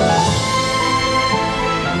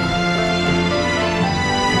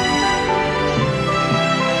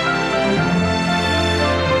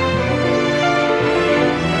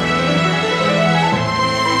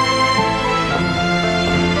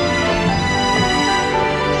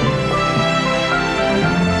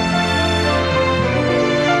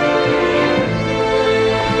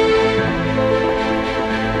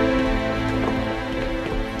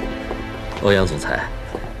欧阳总裁，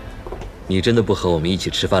你真的不和我们一起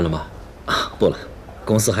吃饭了吗？啊，不了，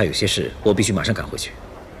公司还有些事，我必须马上赶回去。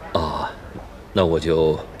哦，那我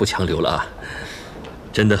就不强留了啊。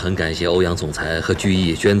真的很感谢欧阳总裁和居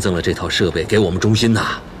易捐赠了这套设备给我们中心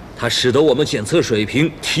呐，它使得我们检测水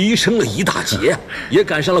平提升了一大截，也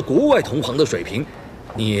赶上了国外同行的水平。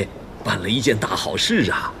你办了一件大好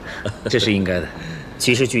事啊！这是应该的。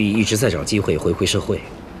其实居易一直在找机会回馈社会。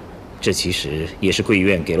这其实也是贵医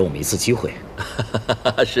院给了我们一次机会。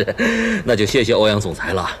是，那就谢谢欧阳总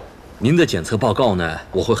裁了。您的检测报告呢，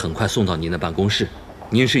我会很快送到您的办公室。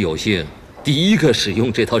您是有幸第一个使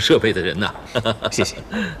用这套设备的人呐。谢谢。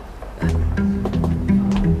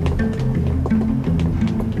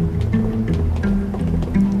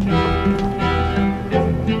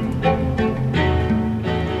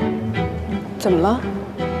怎么了？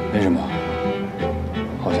没什么，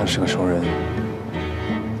好像是个熟人。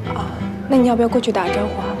那你要不要过去打个招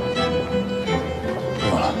呼啊？不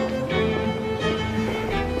用了。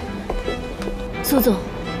苏总，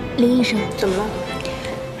林医生，怎么了？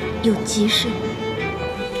有急事。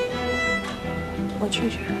我去，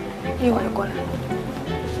一会儿就过来。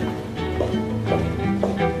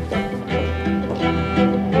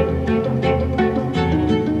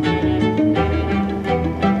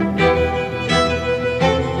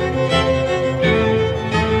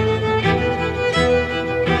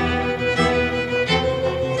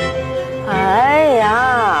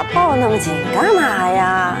那么紧干嘛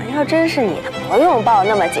呀？要真是你的，不用抱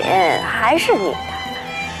那么紧，还是你的。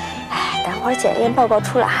哎，等会儿检验报告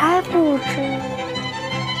出来还不知。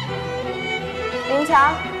林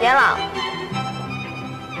乔、严朗，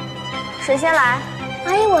谁先来？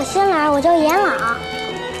阿姨，我先来，我叫严朗。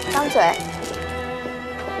张嘴。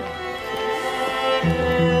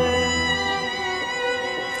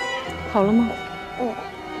好了吗？嗯。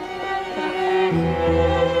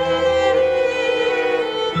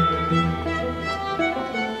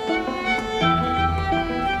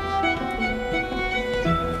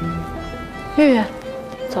月月，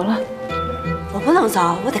走了。我不能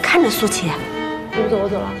走，我得看着苏琪。你不走，我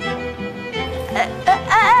走了。哎！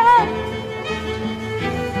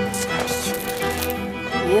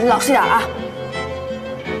你老实点啊！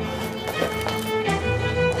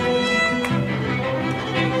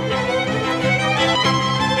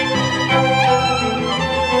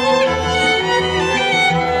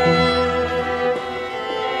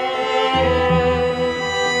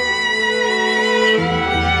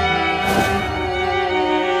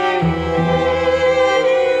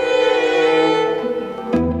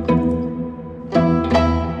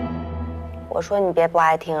我说你别不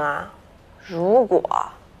爱听啊！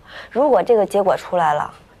如果这个结果出来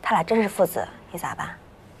了，他俩真是父子，你咋办？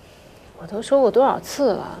我都说过多少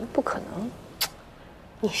次了，不可能。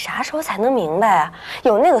你啥时候才能明白啊？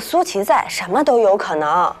有那个苏琪在，什么都有可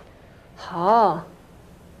能。好，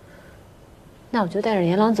那我就带着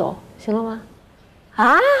严朗走，行了吗？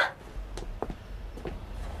啊？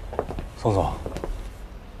宋总，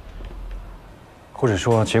护士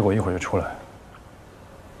说结果一会儿就出来。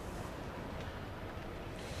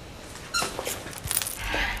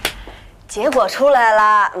结果出来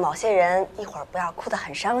了，某些人一会儿不要哭得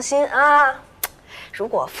很伤心啊。如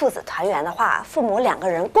果父子团圆的话，父母2个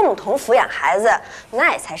人共同抚养孩子，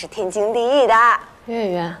那才是天经地义的。月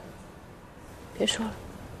月，别说了。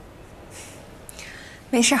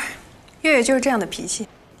没事儿，月月就是这样的脾气。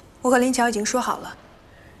我和林乔已经说好了，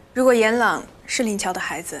如果严朗是林乔的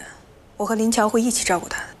孩子，我和林乔会一起照顾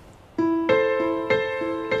他的。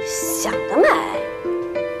想得美！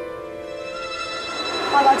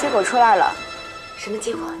报告结果出来了。什么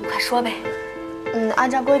结果？你快说呗。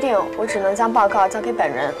按照规定，我只能将报告交给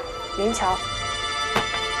本人林乔。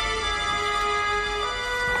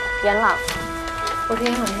严朗，我是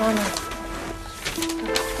严朗的妈妈。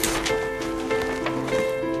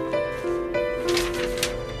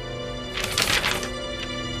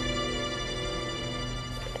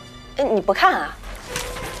哎，你不看啊？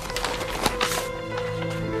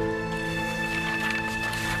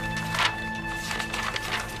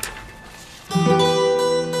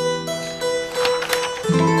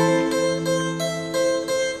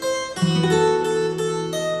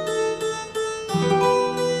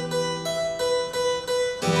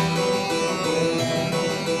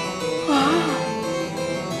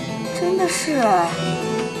是哎，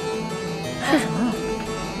是什么？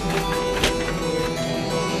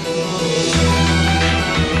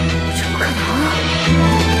这不可能啊！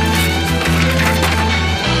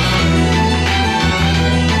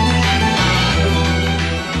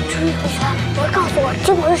朱毅同学，你快告诉我结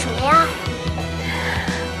果是什么呀？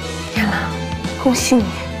严朗，恭喜你，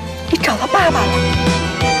你找到爸爸了。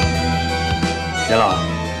严朗，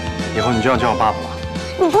以后你就要叫我爸爸了。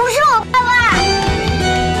你不是我爸爸。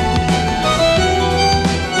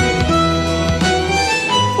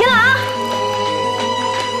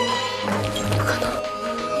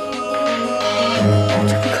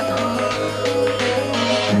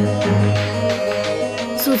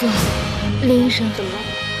苏总，林医生，怎么了？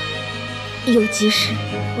有急事。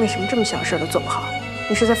为什么这么小事都做不好？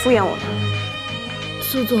你是在敷衍我吗？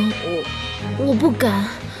苏总，我不敢。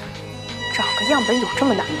找个样本有这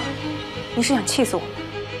么难吗？你是想气死我吗？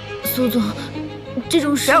苏总，这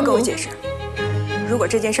种事不要跟我解释。如果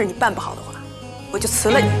这件事你办不好的话，我就辞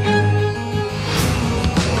了你。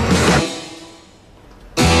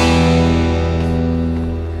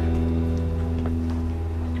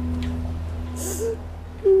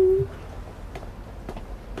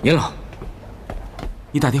严朗，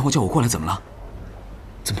你打电话叫我过来，怎么了？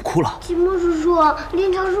怎么哭了？吉木叔叔，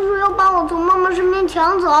林乔叔叔要把我从妈妈身边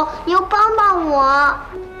抢走，你要帮帮我。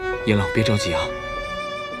严朗，别着急啊，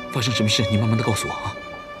发生什么事你慢慢的告诉我啊。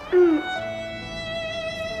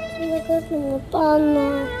现在该怎么办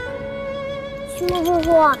呢？吉木叔叔，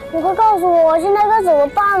你快告诉我，现在该怎么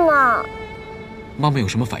办呢？妈妈有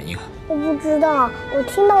什么反应啊？我不知道，我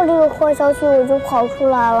听到这个坏消息我就跑出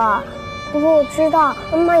来了。不过我知道，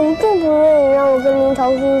妈妈一定不愿意让我跟林乔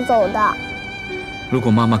叔叔走的。如果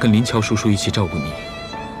妈妈跟林乔叔叔一起照顾你，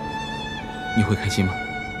你会开心吗？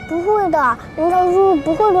不会的，林乔叔叔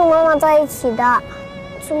不会跟妈妈在一起的。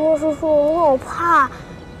吉木叔叔，我好怕，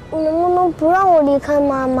你能不能不让我离开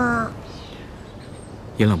妈妈？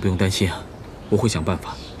严朗不用担心啊，我会想办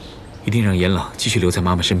法，一定让严朗继续留在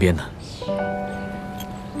妈妈身边的。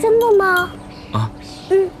真的吗？啊。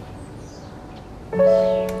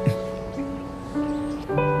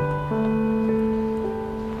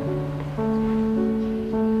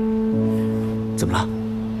怎么了？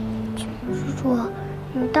叔叔，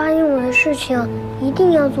你答应我的事情一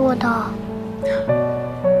定要做到。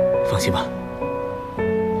放心吧，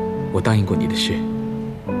我答应过你的事，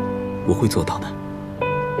我会做到的。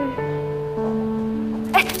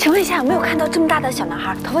哎，请问一下，有没有看到这么大的小男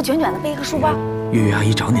孩，头发卷卷的，背一个书包？月月阿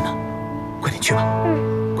姨找你呢，快点去吧。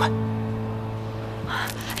快。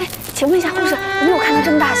哎，请问一下护士，有没有看到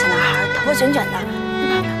这么大的小男孩，头发卷卷的？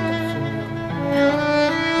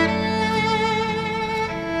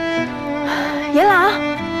严朗，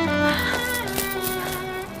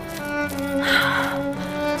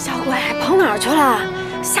小鬼跑哪儿去了？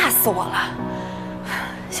吓死我了！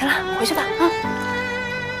行了，回去吧啊。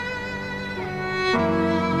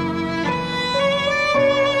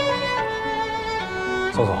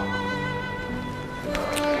宋总，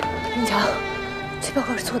林乔，这报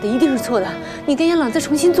告是错的，一定是错的。你跟严朗再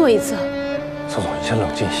重新做一次。宋总，你先冷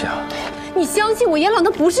静一下。你相信我，严朗他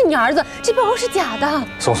不是你儿子，这报告是假的。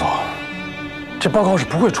宋总。这报告是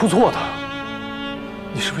不会出错的，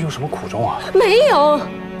你是不是有什么苦衷啊？没有，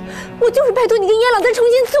我就是拜托你跟严朗再重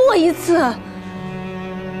新做一次。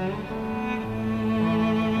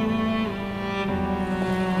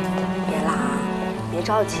严朗，别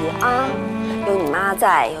着急啊，有你妈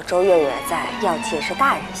在，有周月月在，药剂也是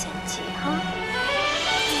大人先剂啊。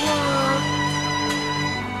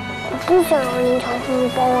我不想让林乔叔叔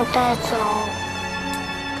把我带走。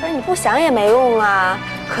可是你不想也没用啊，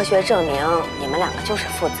科学证明你们两个就是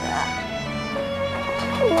父子。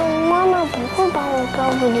妈妈不会把我交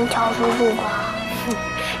给林乔叔叔吧？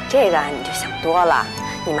这个你就想多了，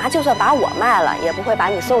你妈就算把我卖了，也不会把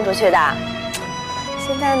你送出去的。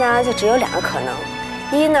现在呢，就只有2个可能：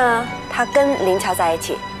一呢，她跟林乔在一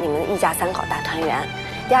起，你们一家3口大团圆；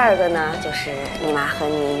第2个呢，就是你妈和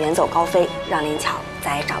你远走高飞，让林乔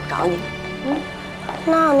再也找不着你们。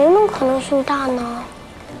那哪种可能性大呢？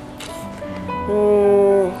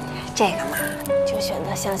这个嘛，就选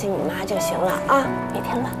择相信你妈就行了啊，别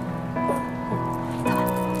添乱。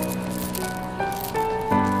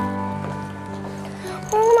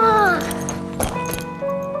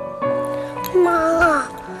妈，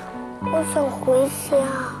我想回家。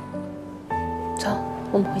走，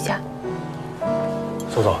我们回家。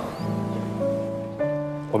苏总，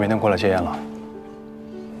我明天过来接烟了。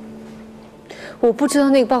我不知道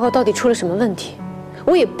那个报告到底出了什么问题，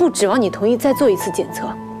我也不指望你同意再做一次检测。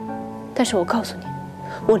但是我告诉你，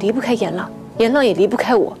我离不开严朗，严朗也离不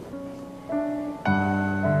开我。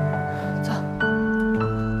走。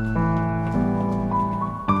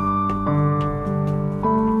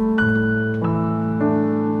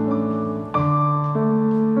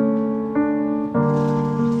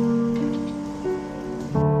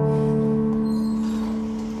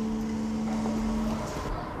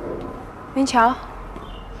林乔，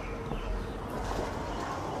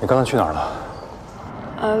你刚才去哪儿了？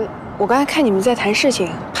我刚才看你们在谈事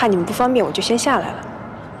情，怕你们不方便，我就先下来了。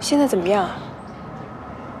现在怎么样啊？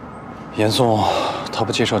严嵩他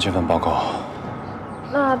不接受这份报告。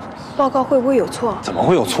那报告会不会有错？怎么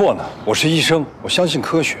会有错呢？我是医生，我相信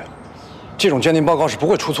科学，这种鉴定报告是不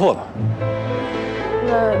会出错的。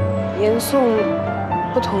那严嵩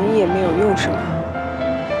不同意也没有用，是吗？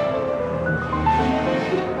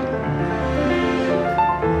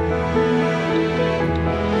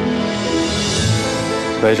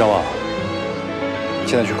喂，张望，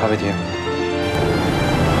现在去咖啡厅。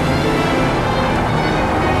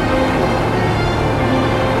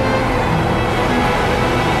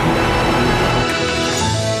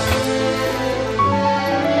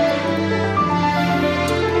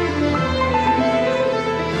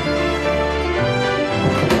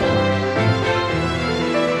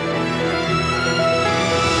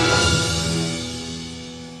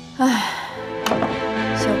唉，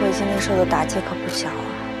小鬼今天受的打击可不小啊。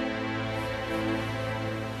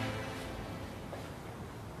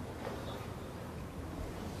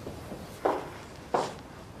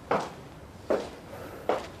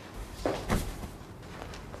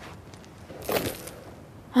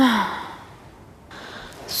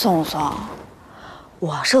宋宋，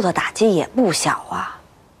我受的打击也不小啊。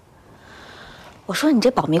我说你这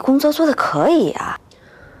保密工作做得可以啊。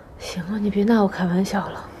行了，你别拿我开玩笑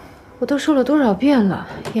了，我都说了多少遍了，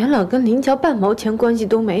严朗跟林乔半毛钱关系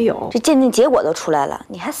都没有。这鉴定结果都出来了，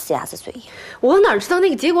你还死鸭子嘴硬。我哪知道那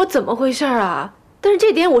个结果怎么回事啊？但是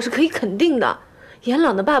这点我是可以肯定的，严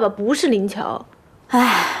朗的爸爸不是林乔。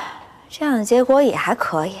唉，这样的结果也还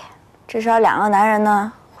可以，至少2个男人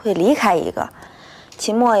呢会离开一个。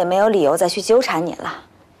秦墨也没有理由再去纠缠你了。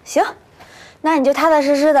行，那你就踏踏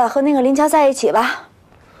实实的和那个林乔在一起吧。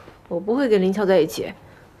我不会跟林乔在一起，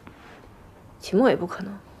秦墨也不可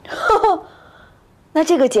能。那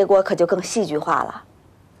这个结果可就更戏剧化了，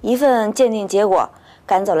一份鉴定结果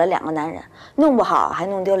赶走了2个男人，弄不好还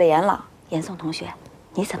弄丢了严朗。严嵩同学，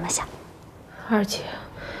你怎么想？二姐，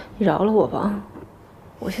你饶了我吧，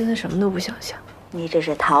我现在什么都不想想。你这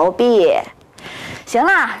是逃避。行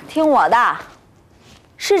啦，听我的。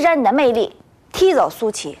施展你的魅力，踢走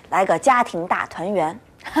苏琪，来个家庭大团圆，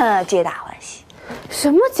皆大欢喜。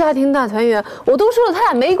什么家庭大团圆？我都说了，他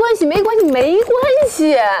俩没关系，没关系，没关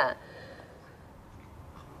系。哎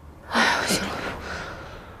呀，行了，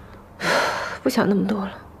不想那么多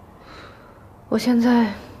了。我现在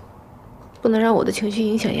不能让我的情绪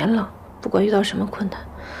影响严朗，不管遇到什么困难，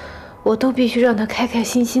我都必须让他开开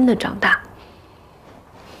心心的长大。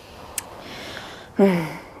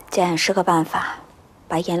这也是个办法。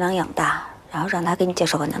把严朗养大，然后让他给你介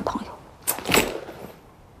绍个男朋友。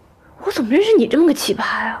我怎么认识你这么个奇葩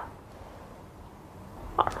呀？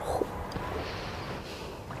二货。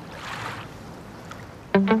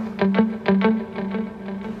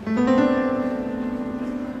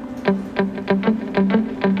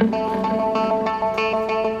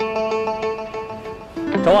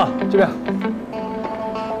张望，这边。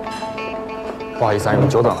不好意思，让你们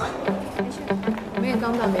久等了。我们也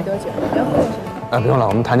刚到没多久，要喝点什么？哎，不用了，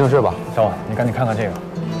我们谈正事吧。张望，你赶紧看看这个，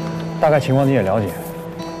大概情况你也了解。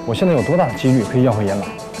我现在有多大的几率可以要回严朗？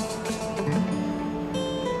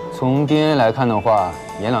从 DNA 来看的话，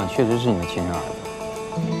严朗确实是你的亲生儿子。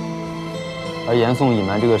而严颂隐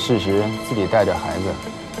瞒这个事实，自己带着孩子。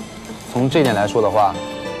从这点来说的话，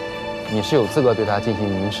你是有资格对他进行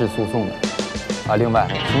民事诉讼的。另外，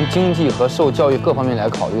从经济和受教育各方面来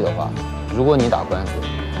考虑的话，如果你打官司，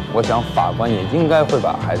我想法官也应该会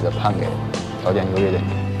把孩子判给条件优越的你。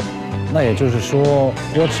那也就是说，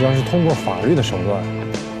我只要是通过法律的手段，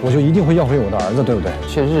我就一定会要回我的儿子，对不对？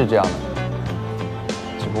确实是这样的。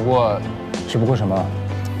只不过什么？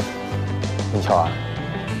林乔啊，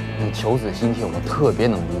你求子心切，我特别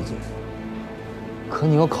能理解。可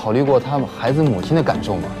你有考虑过他们孩子母亲的感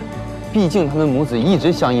受吗？毕竟他们母子一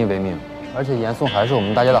直相依为命，而且严颂还是我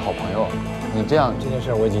们大家的好朋友。你这样，这件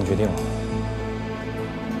事我已经决定了。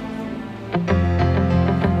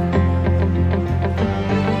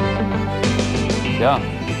行，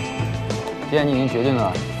既然你已经决定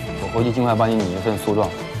了，我回去尽快帮你拟一份诉状，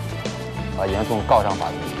把严颂告上法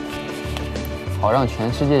庭，好让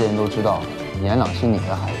全世界人都知道严朗是你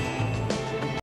的孩子。